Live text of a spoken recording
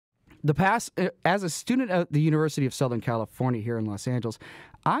As a student at the University of Southern California here in Los Angeles,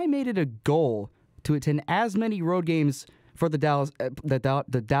 I made it a goal to attend as many road games for the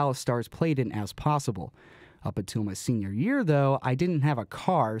Dallas Stars played in as possible. Up until my senior year, though, I didn't have a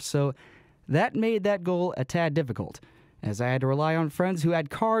car, so that made that goal a tad difficult, as I had to rely on friends who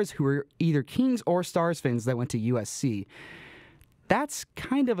had cars who were either Kings or Stars fans that went to USC. That's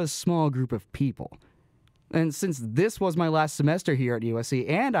kind of a small group of people. And since this was my last semester here at USC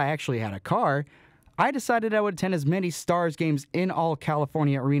and I actually had a car, I decided I would attend as many Stars games in all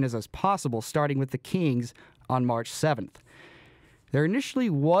California arenas as possible, starting with the Kings on March 7th. There initially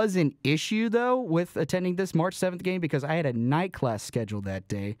was an issue, though, with attending this March 7th game because I had a night class scheduled that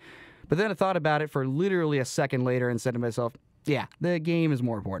day. But then I thought about it for literally a second later and said to myself, yeah, the game is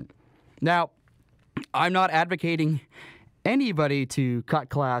more important. Now, I'm not advocating anybody to cut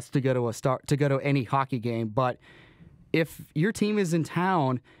class to go to any hockey game, but if your team is in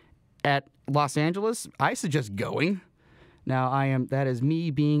town at Los Angeles, I suggest going. Now, that is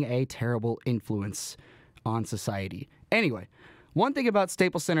me being a terrible influence on society. Anyway, one thing about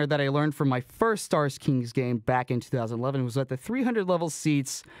Staples Center that I learned from my first Stars Kings game back in 2011 was that the 300 level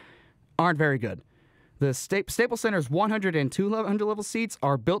seats aren't very good. The Staples Center's 100 and 200 level seats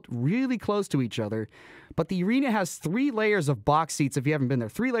are built really close to each other, but the arena has 3 layers of box seats if you haven't been there.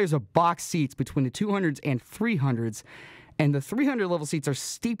 3 layers of box seats between the 200s and 300s, and the 300 level seats are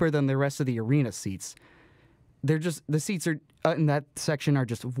steeper than the rest of the arena seats. The seats are in that section are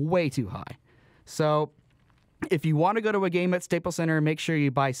just way too high. So if you want to go to a game at Staples Center, make sure you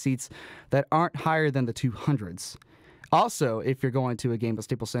buy seats that aren't higher than the 200s. Also, if you're going to a game at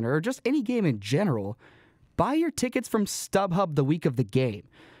Staples Center, or just any game in general, buy your tickets from StubHub the week of the game.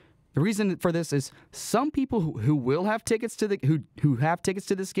 The reason for this is some people who will have tickets to who have tickets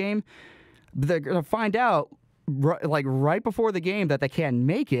to this game, they're going to find out right before the game that they can't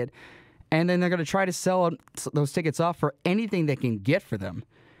make it, and then they're going to try to sell those tickets off for anything they can get for them.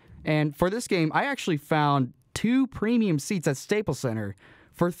 And for this game, I actually found 2 premium seats at Staples Center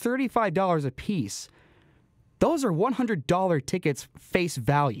for $35 a piece. Those are $100 tickets face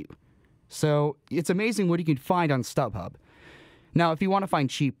value. So it's amazing what you can find on StubHub. Now, if you want to find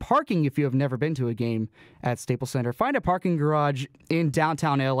cheap parking if you have never been to a game at Staples Center, find a parking garage in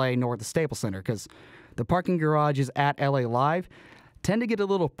downtown LA north of Staples Center, because the parking garages at LA Live tend to get a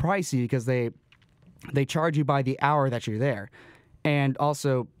little pricey because they charge you by the hour that you're there. And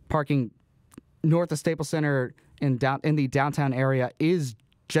also, parking north of Staples Center in the downtown area is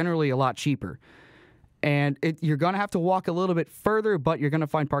generally a lot cheaper. And you're going to have to walk a little bit further, but you're going to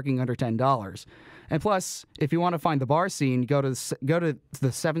find parking under $10. And plus, if you want to find the bar scene, go to the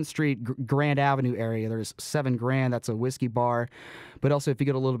 7th Street Grand Avenue area. There's 7 Grand, that's a whiskey bar. But also, if you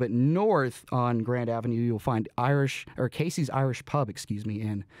go a little bit north on Grand Avenue, you'll find Casey's Irish Pub,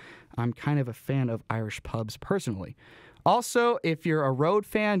 and I'm kind of a fan of Irish pubs personally. Also, if you're a road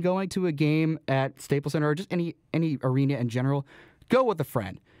fan going to a game at Staples Center or just any arena in general, go with a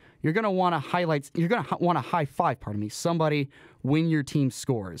friend. You're going to want to high five, somebody when your team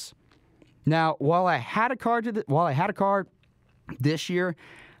scores. Now, while I had a car this year,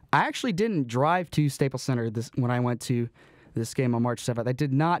 I actually didn't drive to Staples Center when I went to this game on March 7th. I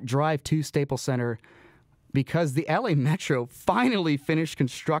did not drive to Staples Center because the LA Metro finally finished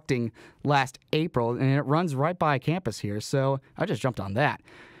constructing last April, and it runs right by campus here, so I just jumped on that.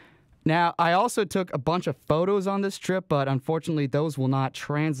 Now, I also took a bunch of photos on this trip, but unfortunately those will not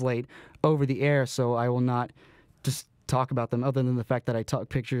translate over the air, so I will not just talk about them other than the fact that I took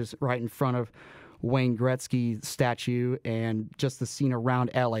pictures right in front of Wayne Gretzky statue and just the scene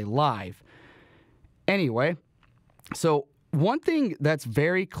around LA Live. Anyway, so one thing that's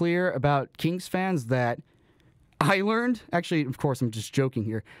very clear about Kings fans that I learned, actually, of course, I'm just joking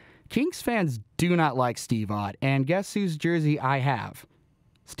here, Kings fans do not like Steve Ott, and guess whose jersey I have?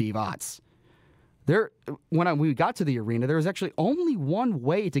 Steve Ott's. When we got to the arena, there was actually only one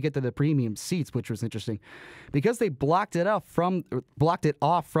way to get to the premium seats, which was interesting, because they blocked it off from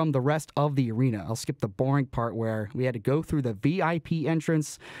the rest of the arena. I'll skip the boring part where we had to go through the VIP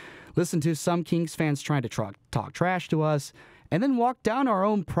entrance, listen to some Kings fans trying to talk trash to us, and then walk down our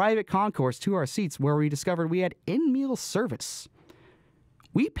own private concourse to our seats, where we discovered we had in-meal service.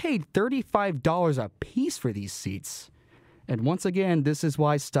 We paid $35 a piece for these seats. And once again, this is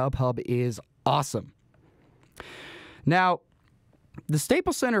why StubHub is awesome. Now, the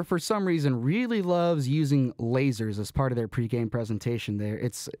Staples Center, for some reason, really loves using lasers as part of their pregame presentation there.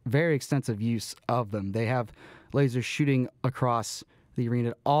 It's very extensive use of them. They have lasers shooting across the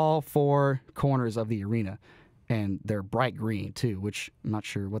arena, all 4 corners of the arena. And they're bright green, too, which I'm not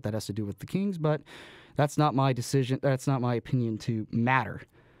sure what that has to do with the Kings, but that's not my decision. That's not my opinion to matter.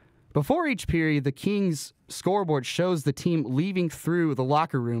 Before each period, the Kings scoreboard shows the team leaving through the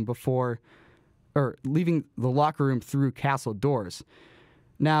locker room leaving the locker room through castle doors.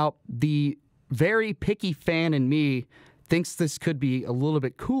 Now, the very picky fan in me thinks this could be a little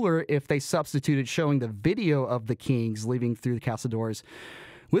bit cooler if they substituted showing the video of the Kings leaving through the castle doors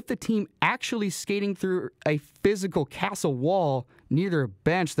with the team actually skating through a physical castle wall near their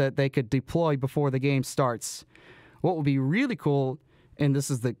bench that they could deploy before the game starts. What would be really cool, and this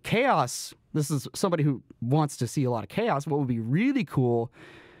is the chaos, this is somebody who wants to see a lot of chaos, what would be really cool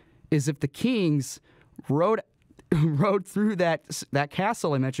is if the Kings rode through that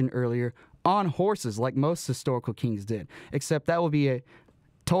castle I mentioned earlier on horses like most historical kings did, except that would be a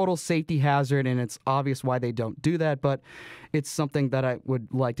total safety hazard, and it's obvious why they don't do that, but it's something that I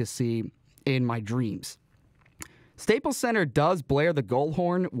would like to see in my dreams. Staples Center does blare the goal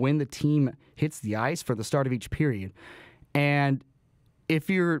horn when the team hits the ice for the start of each period, and if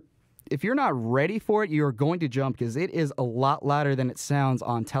you're not ready for it, you're going to jump because it is a lot louder than it sounds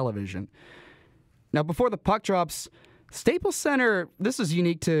on television. Now, before the puck drops, Staples Center, this is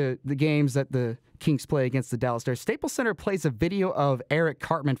unique to the games that the Kings play against the Dallas Stars. Staples Center plays a video of Eric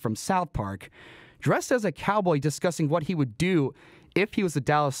Cartman from South Park dressed as a cowboy discussing what he would do if he was a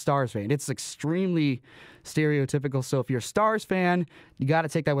Dallas Stars fan. It's extremely stereotypical, so if you're a Stars fan, you got to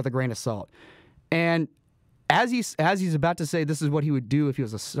take that with a grain of salt. And as he's about to say this is what he would do if he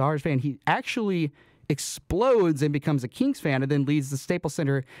was a Stars fan, he actually explodes and becomes a Kings fan and then leads the Staples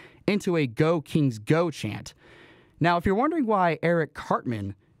Center into a Go Kings Go chant. Now, if you're wondering why Eric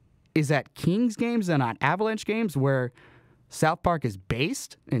Cartman is at Kings games and not Avalanche games where South Park is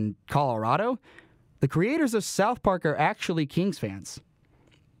based in Colorado, the creators of South Park are actually Kings fans.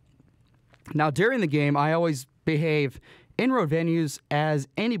 Now, during the game, I always behave in road venues as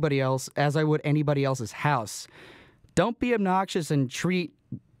I would anybody else's house. Don't be obnoxious and treat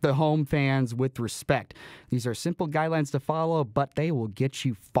the home fans with respect. These are simple guidelines to follow, but they will get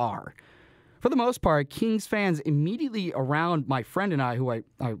you far. For the most part, Kings fans immediately around my friend and I, who I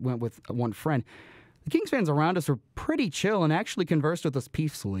went with one friend, the Kings fans around us were pretty chill and actually conversed with us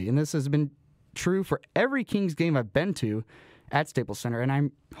peacefully. And this has been true for every Kings game I've been to at Staples Center, and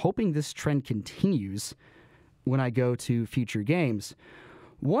I'm hoping this trend continues when I go to future games.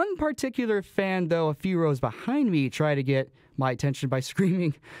 One particular fan, though, a few rows behind me, tried to get my attention by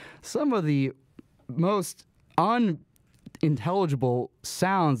screaming some of the most unintelligible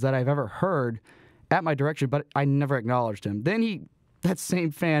sounds that I've ever heard at my direction, but I never acknowledged him. Then that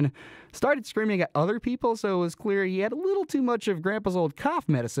same fan started screaming at other people, so it was clear he had a little too much of Grandpa's old cough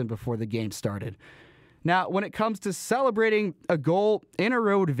medicine before the game started. Now, when it comes to celebrating a goal in a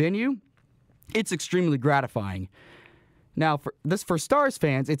road venue, it's extremely gratifying. Now, for Stars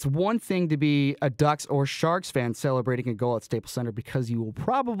fans, it's one thing to be a Ducks or Sharks fan celebrating a goal at Staples Center because you will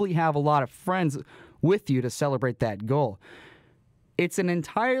probably have a lot of friends with you to celebrate that goal. It's an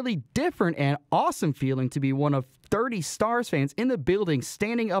entirely different and awesome feeling to be one of 30 Stars fans in the building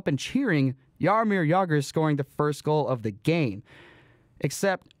standing up and cheering Jaromir Jagr scoring the first goal of the game.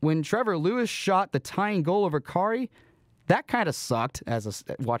 Except when Trevor Lewis shot the tying goal over Kari, that kind of sucked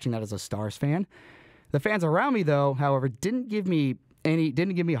watching that as a Stars fan. The fans around me, though, however, didn't give me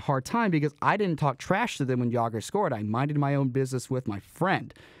a hard time because I didn't talk trash to them when Jagr scored. I minded my own business with my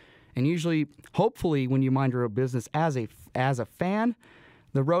friend. And usually, hopefully, when you mind your own business as a fan,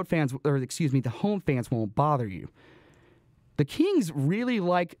 the home fans won't bother you. The Kings really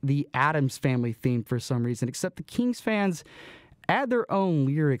like the Addams Family theme for some reason, except the Kings fans add their own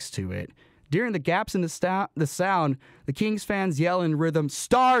lyrics to it. During the gaps in the sound, the Kings fans yell in rhythm,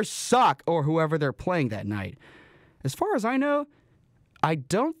 "Stars suck," or whoever they're playing that night. As far as I know, I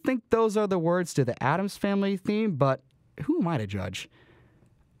don't think those are the words to the Addams Family theme, but who am I to judge?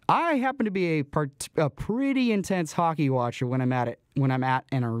 I happen to be a pretty intense hockey watcher when I'm at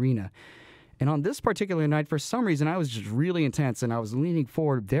an arena. And on this particular night, for some reason, I was just really intense, and I was leaning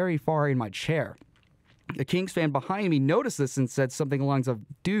forward very far in my chair. A Kings fan behind me noticed this and said something along the lines of,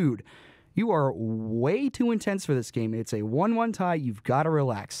 "Dude, you are way too intense for this game. It's a 1-1 tie. You've got to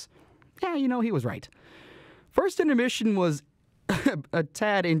relax." Yeah, he was right. First intermission was a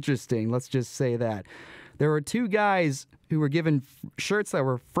tad interesting, let's just say that. There were two guys who were given shirts that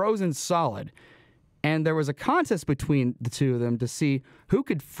were frozen solid, and there was a contest between the two of them to see who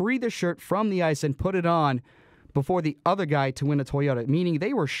could free the shirt from the ice and put it on before the other guy to win a Toyota, meaning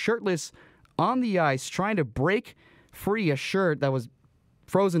they were shirtless on the ice trying to break free a shirt that was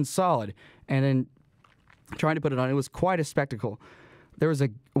frozen solid and then trying to put it on. It was quite a spectacle. There was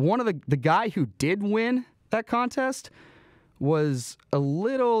the guy who did win that contest was a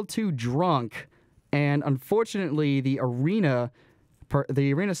little too drunk, and unfortunately the arena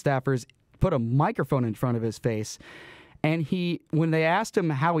the arena staffers put a microphone in front of his face, and when they asked him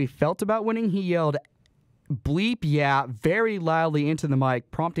how he felt about winning, he yelled, "Bleep yeah," very loudly into the mic,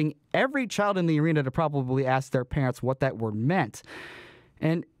 prompting every child in the arena to probably ask their parents what that word meant.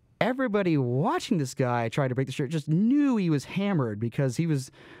 And everybody watching this guy try to break the shirt just knew he was hammered because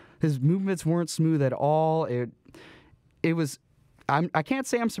his movements weren't smooth at all. I can't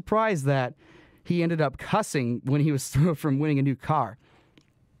say I'm surprised that he ended up cussing when he was through from winning a new car.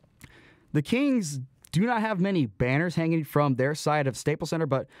 The Kings do not have many banners hanging from their side of Staples Center,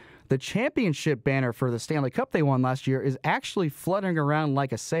 but the championship banner for the Stanley Cup they won last year is actually fluttering around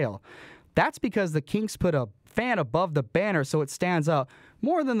like a sail. That's because the Kings put a fan above the banner so it stands out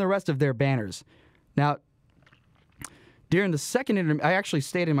more than the rest of their banners. Now, during the second intermission, I actually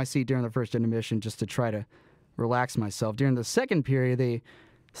stayed in my seat during the first intermission just to try to relax myself. During the second period, the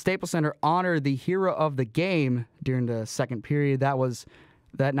Staples Center honored the hero of the game during the second period.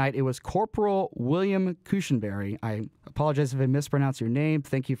 That night, it was Corporal William Cushenberry. I apologize if I mispronounced your name.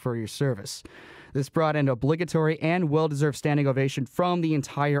 Thank you for your service. This brought an obligatory and well-deserved standing ovation from the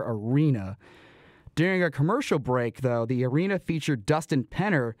entire arena. During a commercial break, though, the arena featured Dustin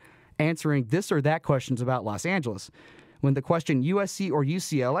Penner answering this or that questions about Los Angeles. When the question USC or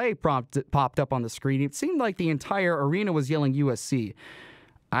UCLA popped up on the screen, it seemed like the entire arena was yelling USC.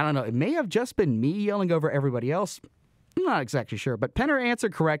 I don't know. It may have just been me yelling over everybody else. I'm not exactly sure, but Penner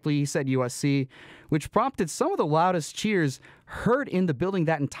answered correctly. He said USC, which prompted some of the loudest cheers heard in the building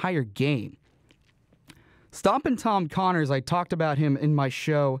that entire game. Stompin' Tom Connors, I talked about him in my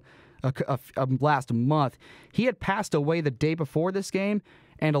show last month. He had passed away the day before this game,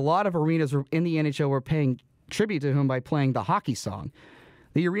 and a lot of arenas in the NHL were paying tribute to him by playing the hockey song.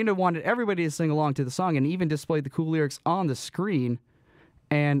 The arena wanted everybody to sing along to the song and even displayed the cool lyrics on the screen.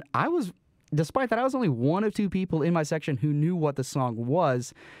 And despite that, I was only one of two people in my section who knew what the song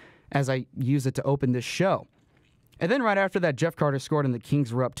was as I used it to open this show. And then right after that, Jeff Carter scored and the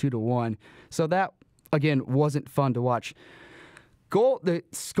Kings were up 2-1. So that, again, wasn't fun to watch. The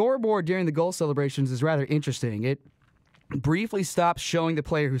scoreboard during the goal celebrations is rather interesting. It briefly stops showing the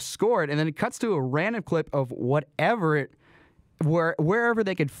player who scored, and then it cuts to a random clip of wherever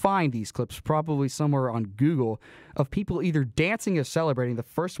they could find these clips, probably somewhere on Google, of people either dancing or celebrating. The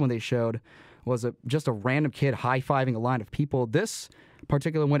first one they showed was just a random kid high-fiving a line of people. This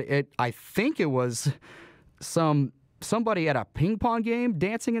particular one, I think it was somebody at a ping pong game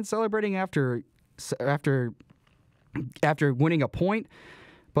dancing and celebrating after winning a point.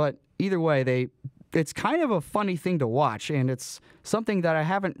 But either way, it's kind of a funny thing to watch, and it's something that I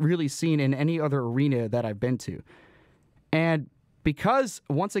haven't really seen in any other arena that I've been to. And because,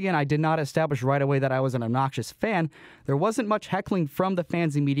 once again, I did not establish right away that I was an obnoxious fan, there wasn't much heckling from the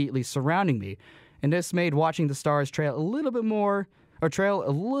fans immediately surrounding me. And this made watching the Stars trail a little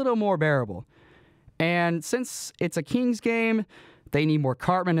more bearable. And since it's a Kings game, they need more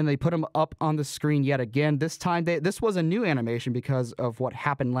Cartman, and they put him up on the screen yet again. This time, this was a new animation because of what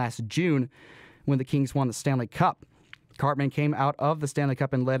happened last June when the Kings won the Stanley Cup. Cartman came out of the Stanley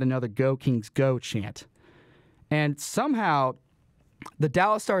Cup and led another "Go Kings Go" chant. And somehow, the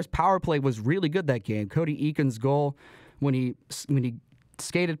Dallas Stars power play was really good that game. Cody Eakin's goal, when he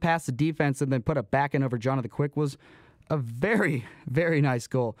skated past the defense and then put a back end over Jonathan Quick, was a very, very nice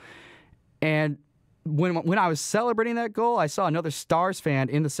goal. And when I was celebrating that goal, I saw another Stars fan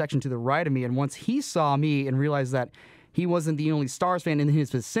in the section to the right of me, and once he saw me and realized that he wasn't the only Stars fan in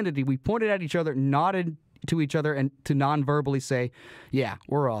his vicinity, we pointed at each other, nodded to each other, and to non-verbally say, "Yeah,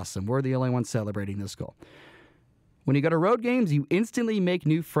 we're awesome. We're the only ones celebrating this goal." When you go to road games, you instantly make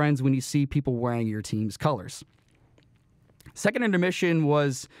new friends when you see people wearing your team's colors. Second intermission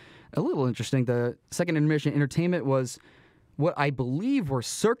was a little interesting. The second intermission entertainment was what I believe were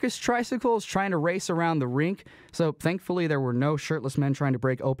circus tricycles trying to race around the rink. So thankfully, there were no shirtless men trying to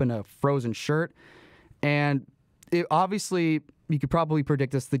break open a frozen shirt. And obviously, you could probably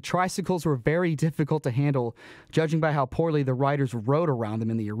predict this. The tricycles were very difficult to handle, judging by how poorly the riders rode around them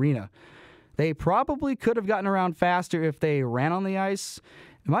in the arena. They probably could have gotten around faster if they ran on the ice.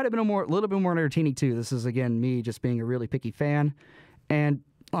 It might have been a little bit more entertaining, too. This is, again, me just being a really picky fan. And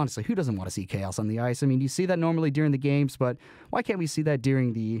honestly, who doesn't want to see chaos on the ice? I mean, you see that normally during the games, but why can't we see that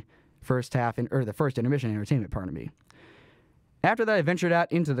during the first half, or the first intermission entertainment, pardon me? After that, I ventured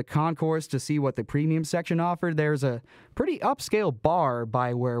out into the concourse to see what the premium section offered. There's a pretty upscale bar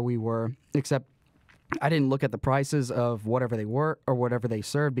by where we were, except I didn't look at the prices of whatever they were or whatever they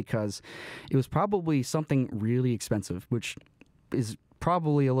served because it was probably something really expensive, which is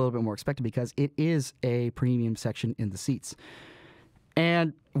probably a little bit more expected because it is a premium section in the seats.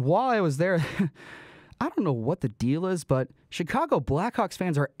 And while I was there, I don't know what the deal is, but Chicago Blackhawks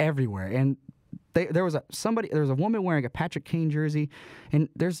fans are everywhere. And there was a woman wearing a Patrick Kane jersey, and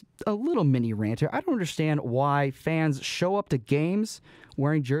there's a little mini rant here. I don't understand why fans show up to games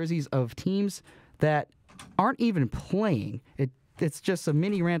wearing jerseys of teams that aren't even playing. It's just a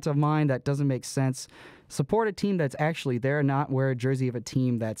mini rant of mine that doesn't make sense. Support a team that's actually there, not wear a jersey of a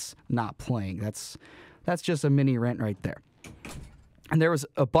team that's not playing. That's just a mini rant right there. And there was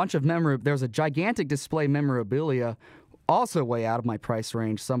a gigantic display memorabilia, also way out of my price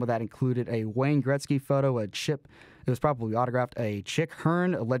range. Some of that included a Wayne Gretzky photo, it was probably autographed, a Chick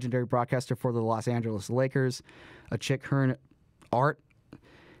Hearn, a legendary broadcaster for the Los Angeles Lakers, a Chick Hearn art.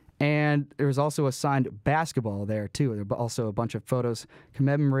 And there was also a signed basketball there, too. There were also a bunch of photos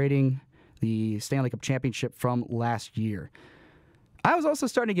commemorating the Stanley Cup championship from last year. I was also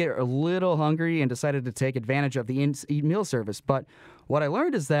starting to get a little hungry and decided to take advantage of the in-seat meal service. But what I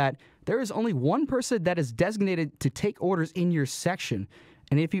learned is that there is only one person that is designated to take orders in your section.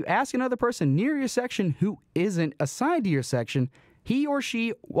 And if you ask another person near your section who isn't assigned to your section, he or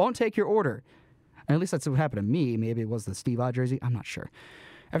she won't take your order. And at least that's what happened to me. Maybe it was the Steve Odd jersey. I'm not sure.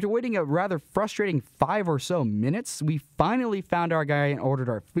 After waiting a rather frustrating 5 or so minutes, we finally found our guy and ordered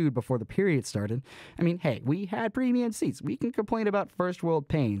our food before the period started. I mean, hey, we had premium seats. We can complain about first world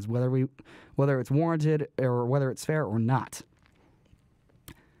pains, whether it's warranted or whether it's fair or not.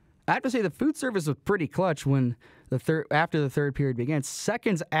 I have to say the food service was pretty clutch when after the third period began.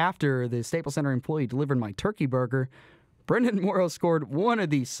 Seconds after the Staples Center employee delivered my turkey burger, Brendan Morrow scored one of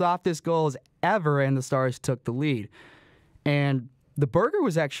the softest goals ever, and the Stars took the lead. And the burger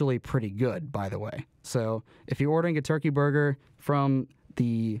was actually pretty good, by the way. So if you're ordering a turkey burger from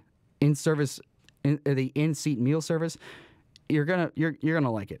the in-seat meal service, you're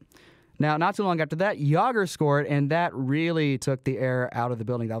gonna like it. Now, not too long after that, Jágr scored, and that really took the air out of the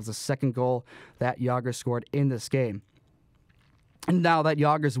building. That was the second goal that Jágr scored in this game. And now that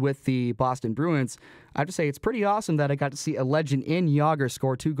Jágr's with the Boston Bruins, I have to say it's pretty awesome that I got to see a legend in Jágr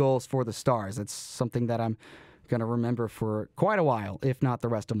score 2 goals for the Stars. That's something that I'm going to remember for quite a while, if not the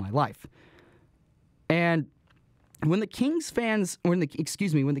rest of my life. And when the Kings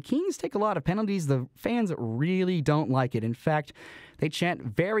take a lot of penalties, the fans really don't like it. In fact, they chant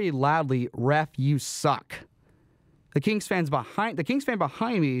very loudly, "Ref, you suck." The Kings fan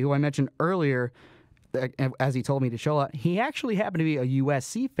behind me, who I mentioned earlier, as he told me to show up, he actually happened to be a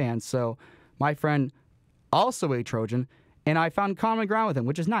USC fan, so my friend, also a Trojan, and I found common ground with him,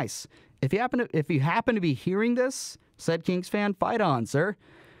 which is nice. If you happen to be hearing this, said Kings fan, fight on, sir.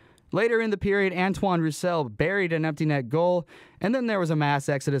 Later in the period, Antoine Roussel buried an empty net goal, and then there was a mass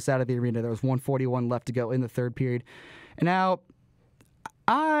exodus out of the arena. There was 1:41 left to go in the third period. And now,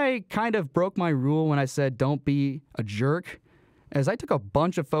 I kind of broke my rule when I said don't be a jerk, as I took a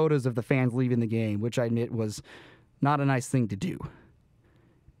bunch of photos of the fans leaving the game, which I admit was not a nice thing to do.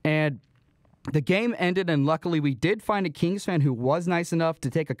 And the game ended, and luckily we did find a Kings fan who was nice enough to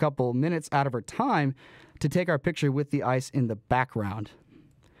take a couple minutes out of her time to take our picture with the ice in the background.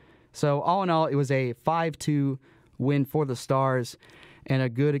 So all in all, it was a 5-2 win for the Stars and a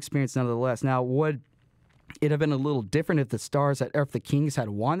good experience nonetheless. Now, would it have been a little different if the Kings had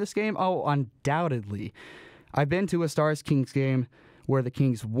won this game? Oh, undoubtedly. I've been to a Stars-Kings game where the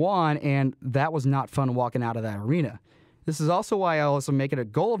Kings won, and that was not fun walking out of that arena. This is also why I also make it a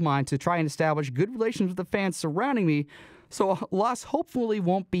goal of mine to try and establish good relations with the fans surrounding me, so a loss hopefully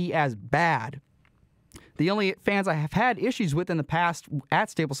won't be as bad. The only fans I have had issues with in the past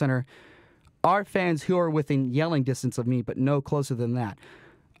at Staples Center are fans who are within yelling distance of me, but no closer than that.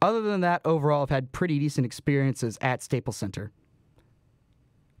 Other than that, overall, I've had pretty decent experiences at Staples Center.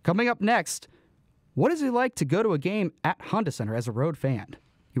 Coming up next, what is it like to go to a game at Honda Center as a road fan?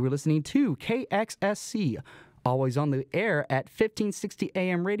 You were listening to KXSC, always on the air at 1560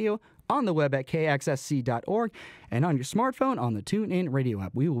 AM radio, on the web at kxsc.org, and on your smartphone on the TuneIn radio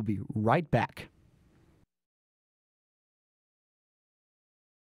app. We will be right back.